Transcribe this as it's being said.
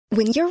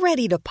When you're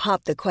ready to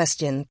pop the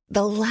question,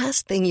 the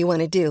last thing you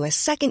want to do is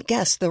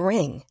second-guess the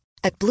ring.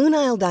 At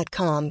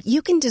BlueNile.com,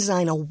 you can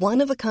design a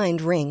one-of-a-kind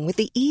ring with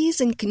the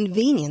ease and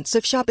convenience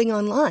of shopping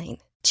online.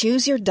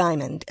 Choose your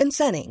diamond and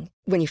setting.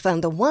 When you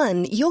find the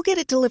one, you'll get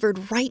it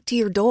delivered right to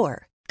your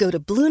door. Go to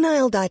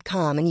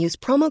BlueNile.com and use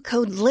promo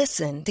code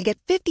LISTEN to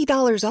get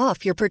 $50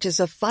 off your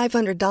purchase of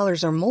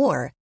 $500 or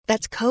more.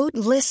 That's code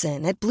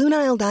LISTEN at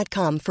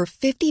BlueNile.com for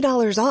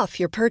 $50 off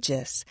your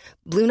purchase.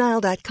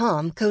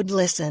 BlueNile.com, code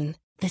LISTEN.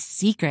 The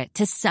secret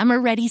to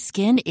summer-ready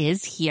skin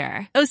is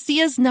here.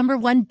 Osea's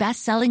 #1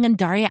 best-selling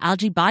Undaria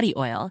Algae Body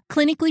Oil,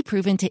 clinically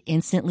proven to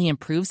instantly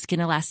improve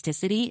skin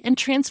elasticity and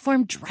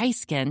transform dry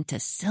skin to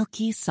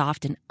silky,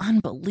 soft, and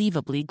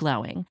unbelievably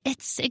glowing.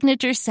 Its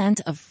signature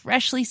scent of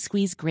freshly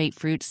squeezed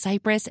grapefruit,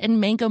 cypress, and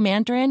mango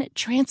mandarin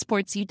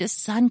transports you to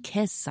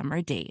sun-kissed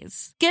summer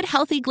days. Get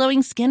healthy,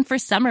 glowing skin for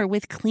summer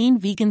with clean,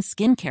 vegan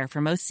skincare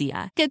from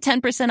Osea. Get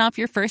 10% off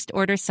your first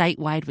order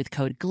site-wide with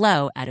code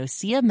GLOW at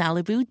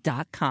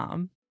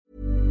OseaMalibu.com.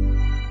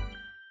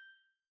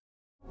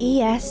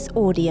 ES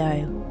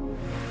Audio.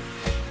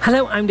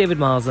 Hello, I'm David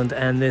Marsland,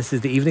 and this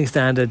is the Evening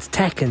Standard's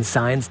Tech and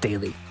Science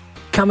Daily.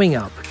 Coming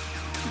up,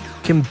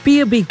 can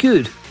beer be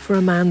good for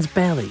a man's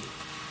belly?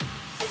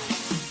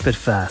 But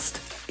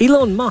first,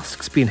 Elon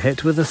Musk's been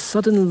hit with a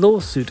sudden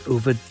lawsuit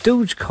over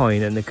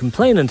Dogecoin, and the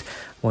complainant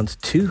wants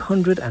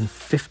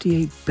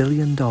 $258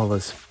 billion.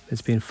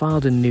 It's been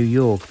filed in New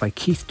York by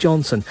Keith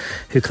Johnson,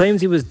 who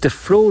claims he was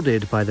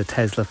defrauded by the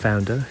Tesla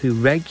founder, who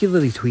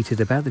regularly tweeted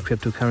about the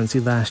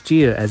cryptocurrency last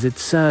year as it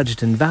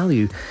surged in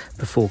value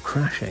before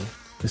crashing.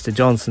 Mr.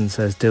 Johnson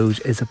says Doge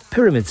is a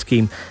pyramid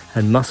scheme,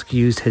 and Musk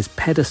used his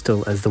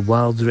pedestal as the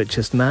world's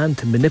richest man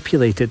to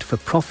manipulate it for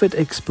profit,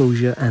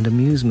 exposure and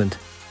amusement.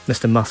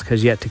 Mr. Musk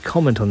has yet to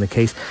comment on the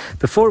case.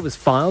 Before it was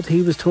filed,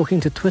 he was talking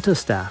to Twitter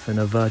staff in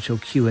a virtual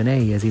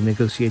Q&A as he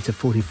negotiates a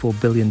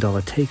 $44 billion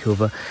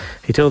takeover.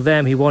 He told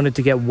them he wanted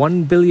to get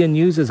 1 billion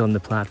users on the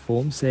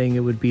platform, saying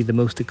it would be the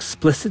most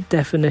explicit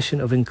definition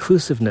of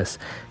inclusiveness.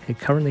 It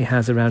currently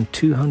has around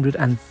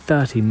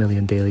 230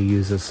 million daily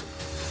users.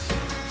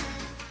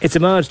 It's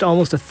emerged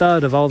almost a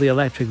third of all the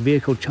electric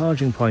vehicle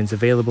charging points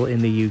available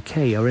in the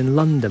UK are in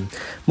London.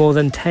 More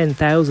than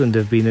 10,000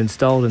 have been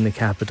installed in the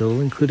capital,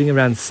 including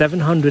around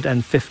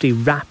 750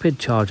 rapid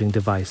charging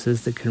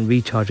devices that can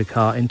recharge a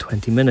car in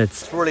 20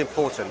 minutes. It's really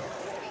important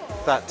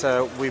that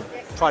we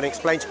try and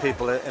explain to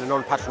people in a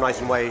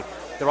non-patronising way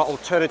there are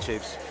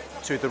alternatives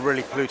to the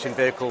really polluting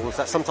vehicles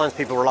that sometimes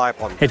people rely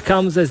upon. It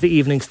comes as the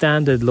Evening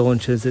Standard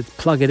launches its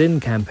Plug It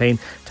In campaign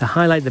to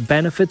highlight the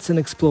benefits and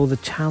explore the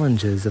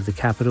challenges of the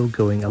capital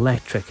going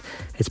electric.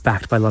 It's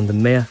backed by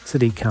London Mayor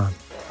Sadiq Khan.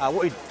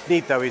 What we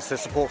need, though, is the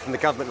support from the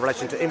government in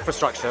relation to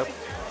infrastructure,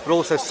 but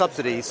also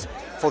subsidies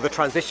for the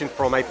transition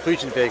from a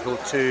polluting vehicle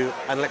to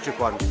an electric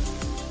one.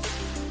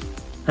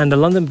 And a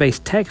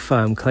London-based tech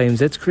firm claims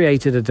it's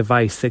created a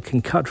device that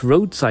can cut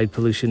roadside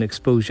pollution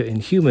exposure in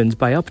humans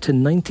by up to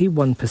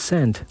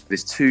 91%.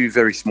 There's two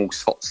very small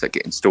spots that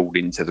get installed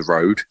into the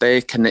road.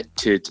 They're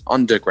connected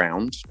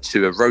underground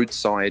to a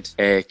roadside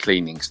air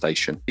cleaning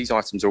station. These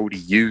items are already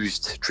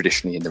used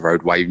traditionally in the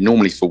roadway,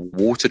 normally for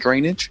water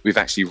drainage. We've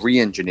actually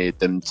re-engineered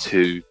them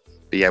to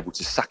be able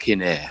to suck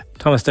in air.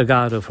 Thomas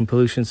Delgado from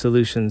Pollution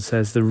Solutions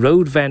says the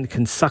road vent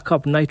can suck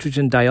up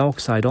nitrogen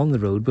dioxide on the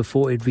road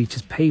before it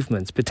reaches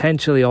pavements,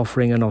 potentially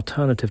offering an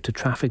alternative to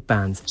traffic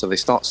bans. So they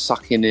start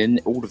sucking in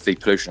all of the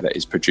pollution that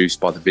is produced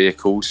by the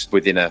vehicles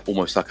within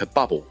almost like a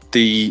bubble.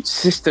 The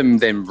system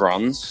then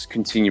runs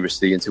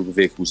continuously until the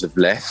vehicles have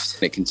left,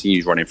 and it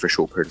continues running for a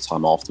short period of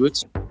time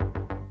afterwards.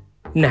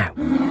 Now,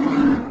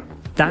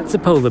 that's a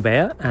polar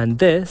bear, and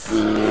this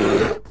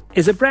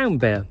is a brown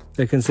bear.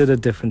 They're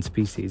considered different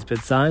species, but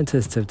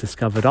scientists have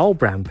discovered all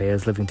brown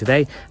bears living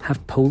today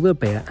have polar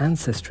bear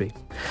ancestry.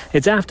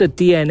 It's after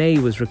DNA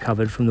was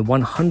recovered from the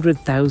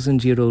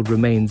 100,000-year-old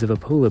remains of a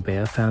polar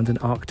bear found in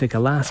Arctic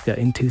Alaska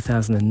in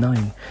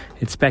 2009.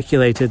 It's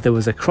speculated there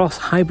was a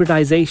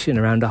cross-hybridization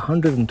around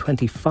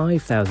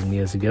 125,000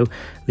 years ago,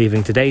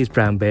 leaving today's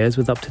brown bears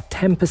with up to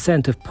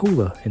 10% of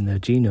polar in their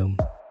genome.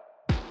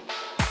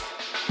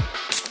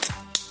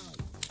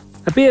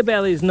 A beer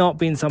belly has not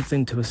been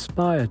something to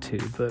aspire to,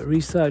 but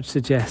research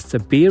suggests a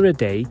beer a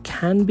day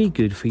can be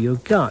good for your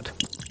gut.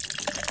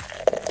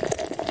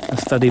 A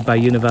study by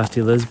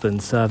University of Lisbon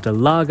served a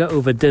lager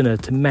over dinner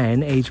to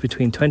men aged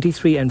between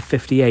 23 and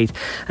 58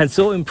 and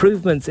saw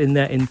improvements in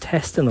their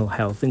intestinal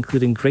health,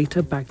 including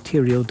greater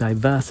bacterial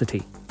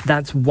diversity.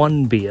 That's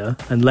one beer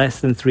and less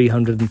than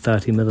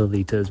 330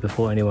 millilitres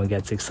before anyone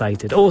gets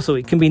excited. Also,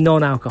 it can be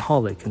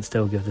non-alcoholic and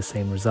still give the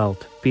same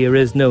result. Beer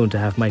is known to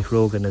have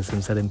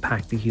microorganisms that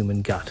impact the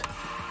human gut.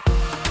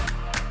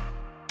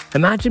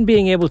 Imagine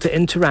being able to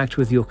interact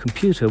with your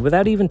computer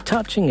without even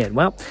touching it.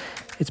 Well,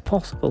 it's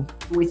possible.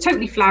 With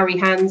totally floury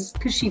hands,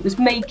 because she was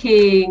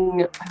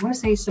making, I want to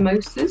say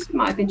samosas, it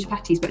might have been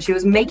chapatis, but she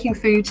was making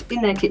food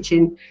in their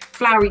kitchen,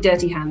 floury,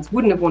 dirty hands,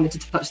 wouldn't have wanted to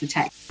touch the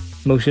tech.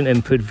 Motion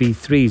Input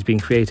V3 has been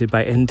created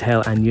by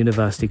Intel and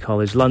University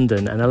College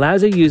London and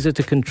allows a user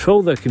to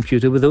control their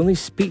computer with only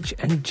speech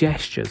and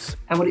gestures.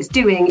 And what it's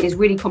doing is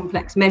really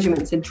complex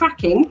measurements and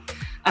tracking,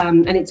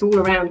 and it's all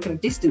around kind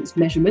of distance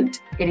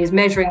measurement. It is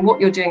measuring what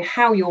you're doing,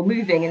 how you're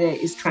moving, and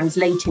it is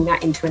translating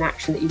that into an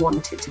action that you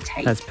want it to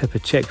take. That's Pippa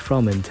Chick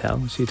from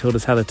Intel. She told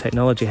us how the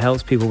technology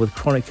helps people with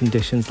chronic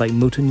conditions like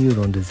motor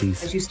neuron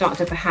disease. As you start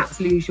to perhaps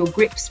lose your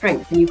grip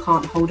strength and you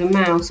can't hold a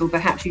mouse, or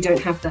perhaps you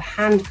don't have the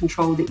hand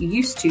control that you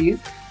used to,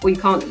 or you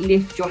can't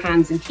lift your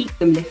hands and keep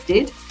them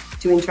lifted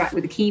to interact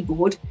with the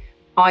keyboard,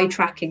 eye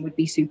tracking would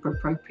be super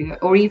appropriate.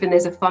 Or even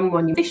there's a fun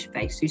one, fish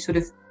face, you sort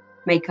of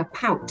make a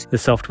pout. The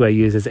software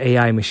uses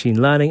AI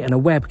machine learning and a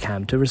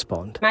webcam to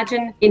respond.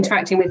 Imagine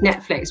interacting with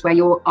Netflix where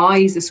your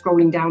eyes are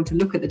scrolling down to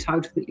look at the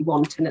title that you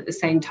want, and at the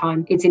same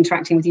time it's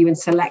interacting with you and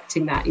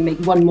selecting that. You make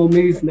one more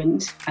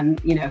movement and,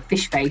 a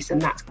fish face,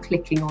 and that's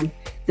clicking on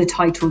the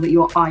title that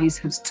your eyes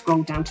have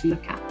scrolled down to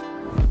look at.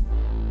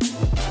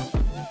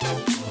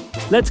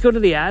 Let's go to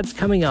the ads.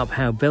 Coming up,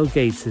 how Bill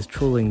Gates is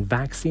trolling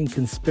vaccine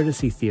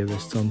conspiracy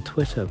theorists on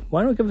Twitter.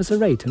 Why not give us a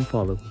rate and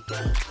follow?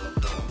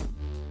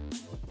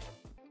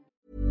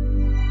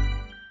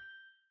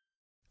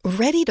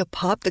 Ready to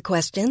pop the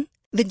question?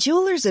 The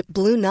jewelers at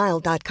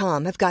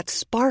BlueNile.com have got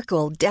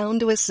sparkle down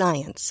to a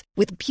science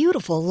with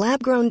beautiful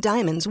lab-grown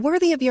diamonds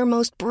worthy of your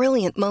most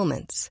brilliant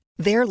moments.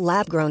 Their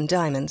lab-grown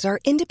diamonds are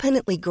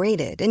independently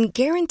graded and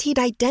guaranteed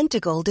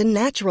identical to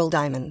natural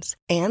diamonds,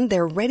 and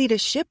they're ready to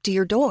ship to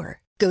your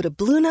door. Go to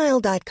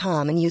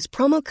BlueNile.com and use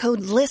promo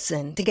code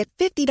LISTEN to get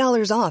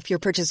 $50 off your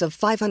purchase of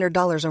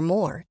 $500 or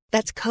more.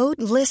 That's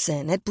code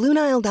LISTEN at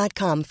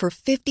BlueNile.com for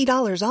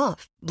 $50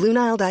 off.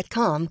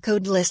 BlueNile.com,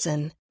 code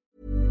LISTEN.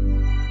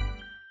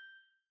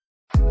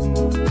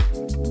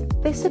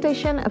 This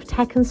edition of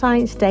Tech and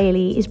Science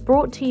Daily is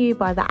brought to you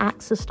by the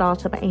AXA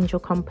Startup Angel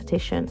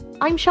Competition.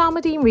 I'm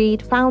Sharmadean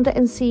Reid, founder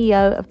and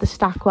CEO of the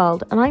Stack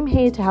World, and I'm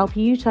here to help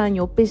you turn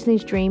your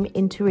business dream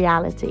into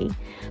reality.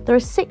 There are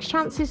 6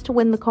 chances to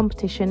win the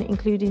competition,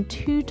 including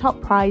 2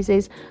 top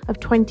prizes of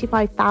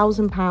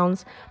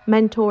 £25,000,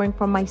 mentoring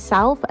from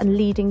myself and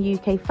leading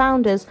UK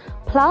founders,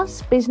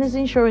 plus business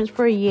insurance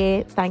for a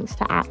year thanks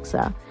to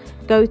AXA.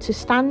 Go to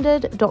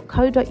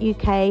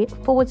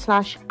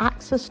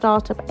standard.co.uk/AXA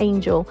Startup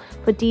Angel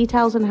for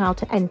details on how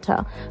to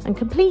enter, and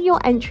complete your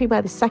entry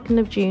by the 2nd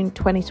of June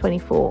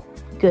 2024.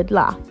 Good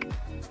luck.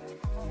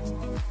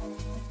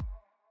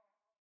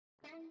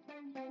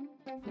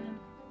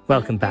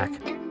 Welcome back.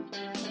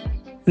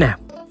 Now,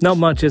 not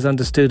much is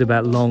understood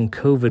about long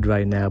COVID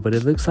right now, but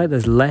it looks like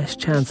there's less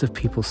chance of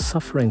people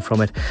suffering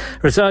from it.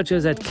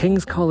 Researchers at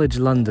King's College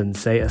London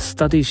say a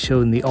study's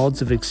shown the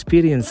odds of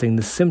experiencing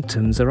the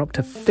symptoms are up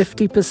to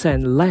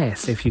 50%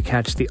 less if you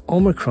catch the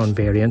Omicron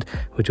variant,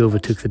 which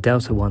overtook the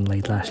Delta one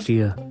late last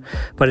year.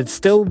 But it's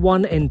still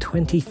 1 in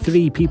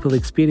 23 people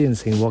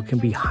experiencing what can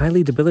be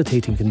highly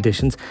debilitating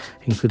conditions,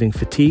 including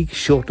fatigue,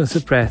 shortness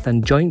of breath,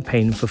 and joint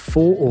pain for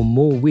 4 or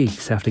more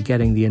weeks after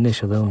getting the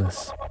initial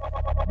illness.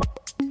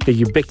 The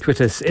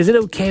ubiquitous "is it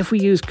okay if we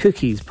use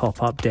cookies"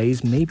 pop-up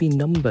days may be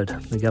numbered.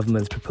 The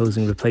government's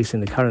proposing replacing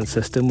the current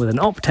system with an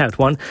opt-out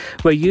one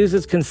where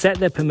users can set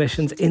their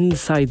permissions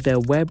inside their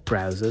web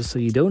browsers so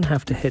you don't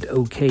have to hit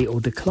OK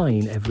or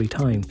decline every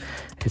time.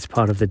 It's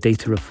part of the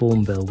data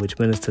reform bill, which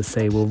ministers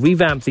say will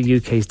revamp the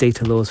UK's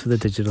data laws for the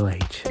digital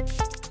age.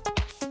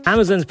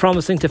 Amazon's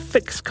promising to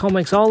fix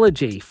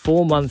Comixology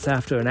 4 months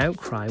after an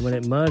outcry when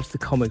it merged the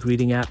comic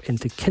reading app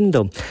into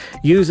Kindle.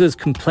 Users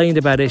complained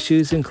about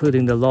issues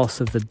including the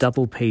loss of the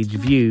double-page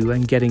view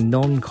and getting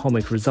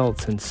non-comic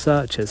results in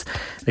searches.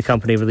 The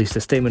company released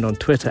a statement on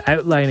Twitter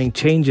outlining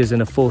changes in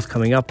a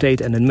forthcoming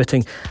update and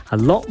admitting a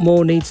lot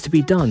more needs to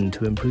be done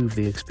to improve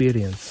the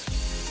experience.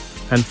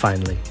 And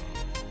finally,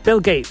 Bill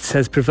Gates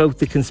has provoked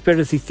the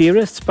conspiracy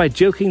theorists by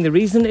joking the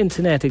reason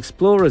Internet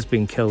Explorer has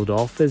been killed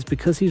off is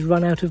because he's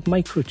run out of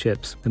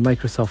microchips. The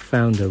Microsoft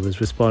founder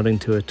was responding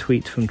to a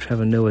tweet from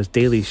Trevor Noah's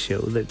Daily Show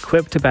that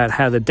quipped about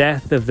how the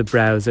death of the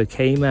browser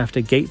came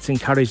after Gates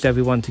encouraged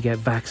everyone to get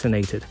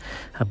vaccinated.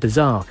 A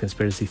bizarre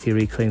conspiracy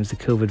theory claims the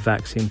COVID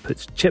vaccine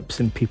puts chips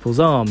in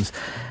people's arms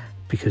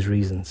because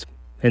reasons.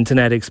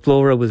 Internet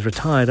Explorer was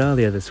retired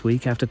earlier this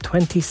week after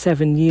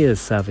 27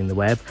 years serving the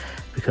web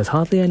because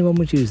hardly anyone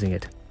was using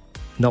it.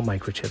 Not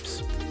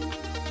microchips.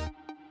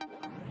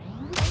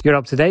 You're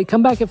up to date.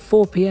 Come back at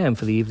 4 p.m.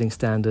 for the Evening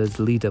Standard's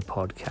Leader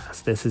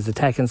podcast. This is the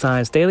Tech and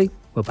Science Daily.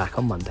 We're back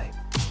on Monday.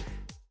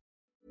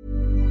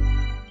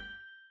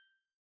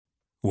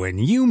 When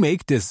you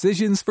make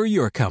decisions for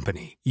your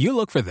company, you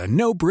look for the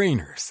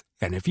no-brainers.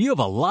 And if you have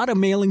a lot of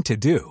mailing to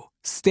do,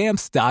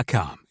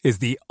 Stamps.com is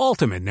the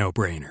ultimate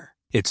no-brainer.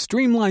 It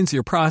streamlines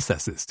your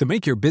processes to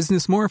make your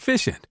business more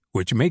efficient,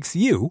 which makes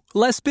you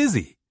less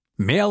busy.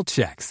 Mail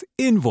checks,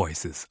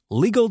 invoices,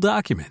 legal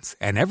documents,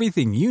 and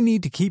everything you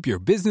need to keep your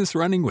business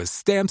running with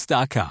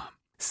Stamps.com.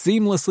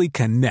 Seamlessly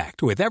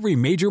connect with every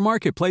major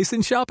marketplace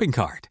and shopping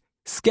cart.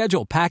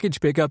 Schedule package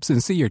pickups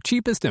and see your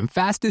cheapest and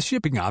fastest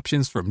shipping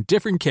options from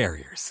different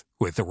carriers,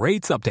 with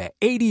rates up to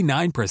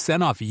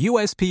 89% off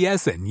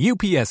USPS and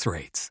UPS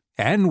rates.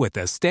 And with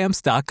the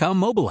Stamps.com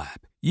mobile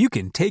app, you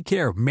can take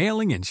care of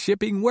mailing and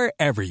shipping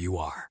wherever you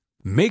are.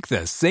 Make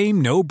the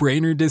same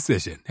no-brainer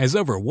decision as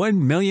over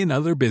 1 million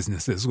other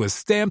businesses with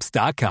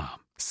Stamps.com.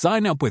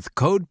 Sign up with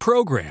code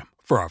PROGRAM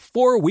for a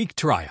 4-week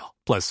trial,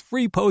 plus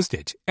free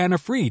postage and a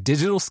free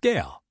digital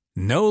scale.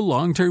 No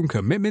long-term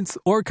commitments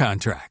or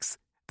contracts.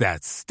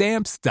 That's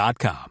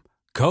Stamps.com.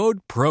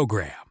 Code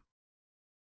PROGRAM.